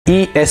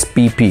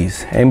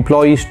ESPPs,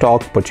 Employee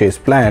Stock Purchase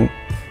Plan,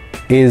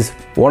 is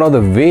one of the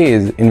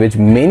ways in which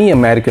many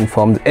American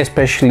firms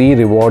especially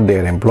reward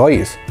their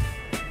employees.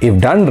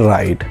 If done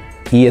right,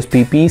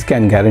 ESPPs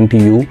can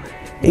guarantee you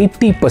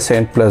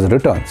 80% plus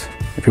returns.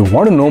 If you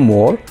want to know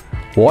more,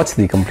 watch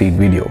the complete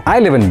video. I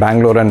live in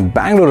Bangalore, and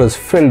Bangalore is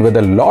filled with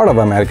a lot of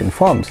American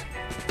firms.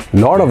 A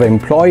lot of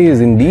employees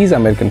in these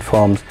American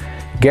firms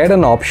get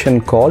an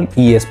option called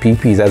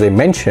ESPPs. As I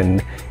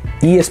mentioned,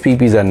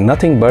 ESPPs are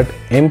nothing but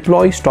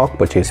Employee Stock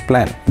Purchase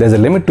Plan. There's a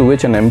limit to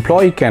which an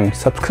employee can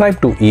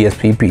subscribe to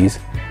ESPPs.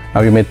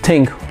 Now you may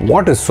think,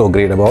 what is so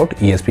great about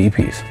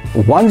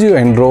ESPPs? Once you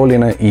enroll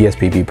in an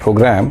ESPP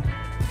program,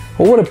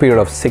 over a period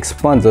of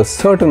 6 months, a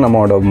certain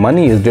amount of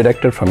money is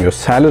deducted from your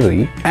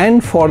salary,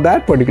 and for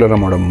that particular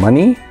amount of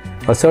money,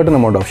 a certain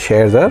amount of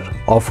shares are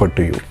offered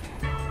to you.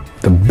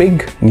 The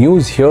big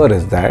news here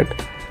is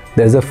that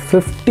there's a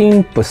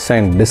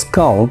 15%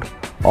 discount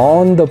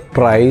on the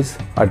price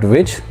at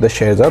which the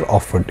shares are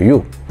offered to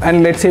you.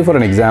 And let's say, for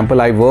an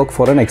example, I work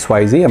for an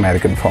XYZ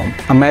American firm.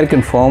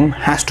 American firm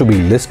has to be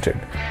listed.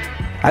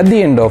 At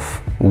the end of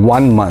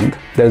 1 month,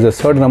 there's a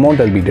certain amount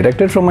that will be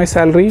deducted from my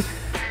salary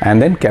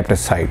and then kept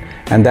aside,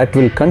 and that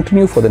will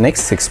continue for the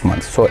next 6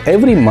 months. So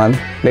every month,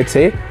 let's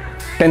say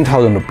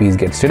 10,000 rupees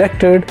gets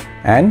deducted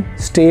and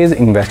stays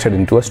invested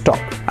into a stock.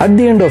 At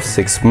the end of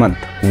 6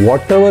 months,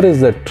 whatever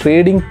is the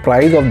trading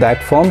price of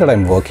that firm that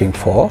I'm working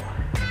for,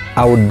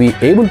 I would be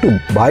able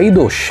to buy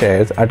those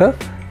shares at a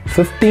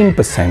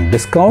 15%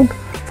 discount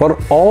for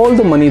all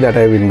the money that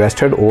I've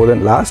invested over the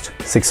last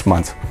 6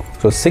 months.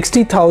 So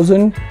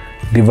 60,000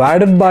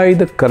 divided by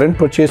the current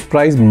purchase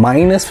price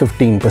minus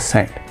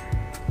 15%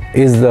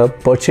 is the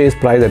purchase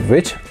price at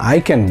which I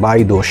can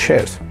buy those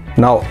shares.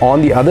 Now,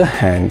 on the other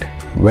hand,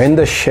 when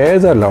the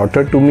shares are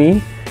allotted to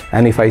me,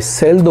 and if I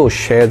sell those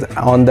shares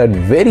on that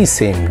very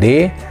same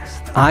day,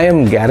 I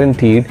am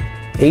guaranteed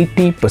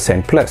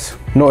 80% plus.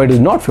 No, it is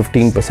not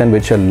 15%,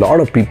 which a lot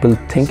of people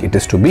think it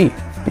is to be.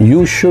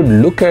 You should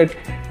look at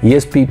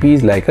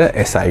ESPPs like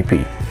a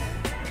SIP.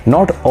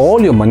 Not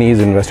all your money is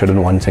invested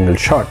in one single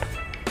shot.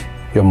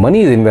 Your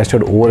money is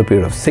invested over a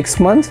period of 6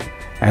 months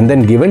and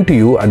then given to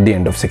you at the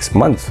end of 6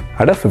 months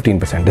at a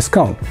 15%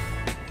 discount.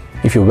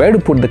 If you were to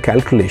put the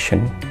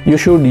calculation, you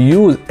should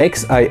use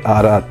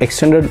XIRR,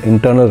 Extended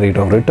Internal Rate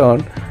of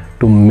Return,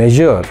 to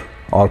measure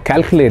or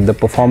calculate the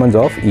performance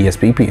of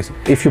ESPPs.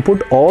 If you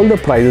put all the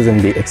prices in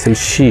the Excel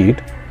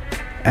sheet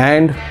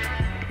and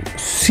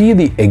see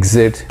the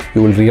exits,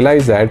 you will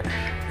realize that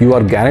you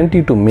are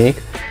guaranteed to make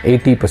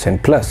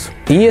 80% plus.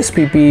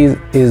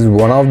 ESPPs is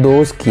one of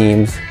those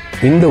schemes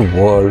in the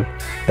world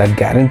that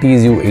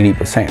guarantees you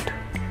 80%.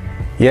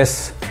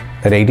 Yes,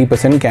 that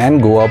 80% can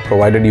go up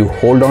provided you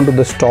hold on to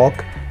the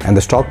stock and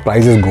the stock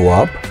prices go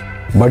up,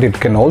 but it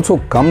can also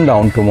come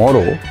down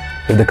tomorrow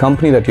if the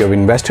company that you have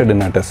invested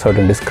in at a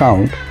certain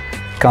discount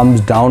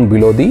comes down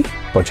below the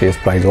purchase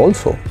price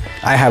also.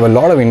 I have a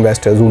lot of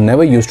investors who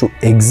never used to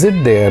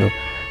exit their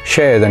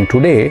shares, and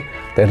today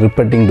they're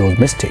repeating those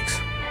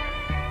mistakes.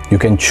 You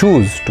can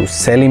choose to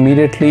sell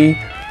immediately,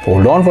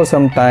 hold on for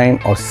some time,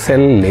 or sell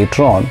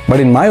later on.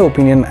 But in my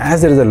opinion,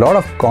 as there is a lot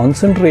of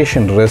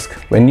concentration risk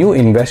when you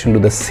invest into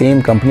the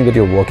same company that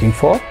you're working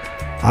for,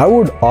 I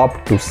would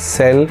opt to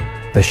sell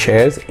the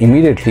shares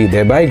immediately,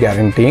 thereby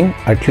guaranteeing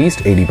at least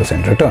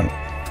 80% return.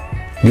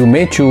 You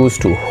may choose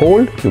to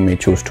hold, you may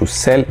choose to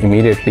sell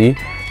immediately.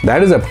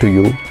 That is up to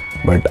you.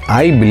 But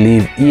I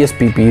believe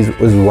ESPPs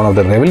is one of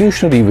the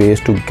revolutionary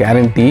ways to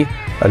guarantee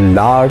a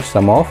large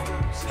sum of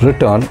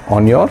return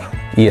on your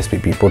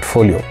ESPP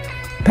portfolio.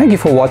 Thank you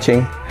for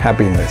watching.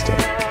 Happy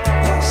investing.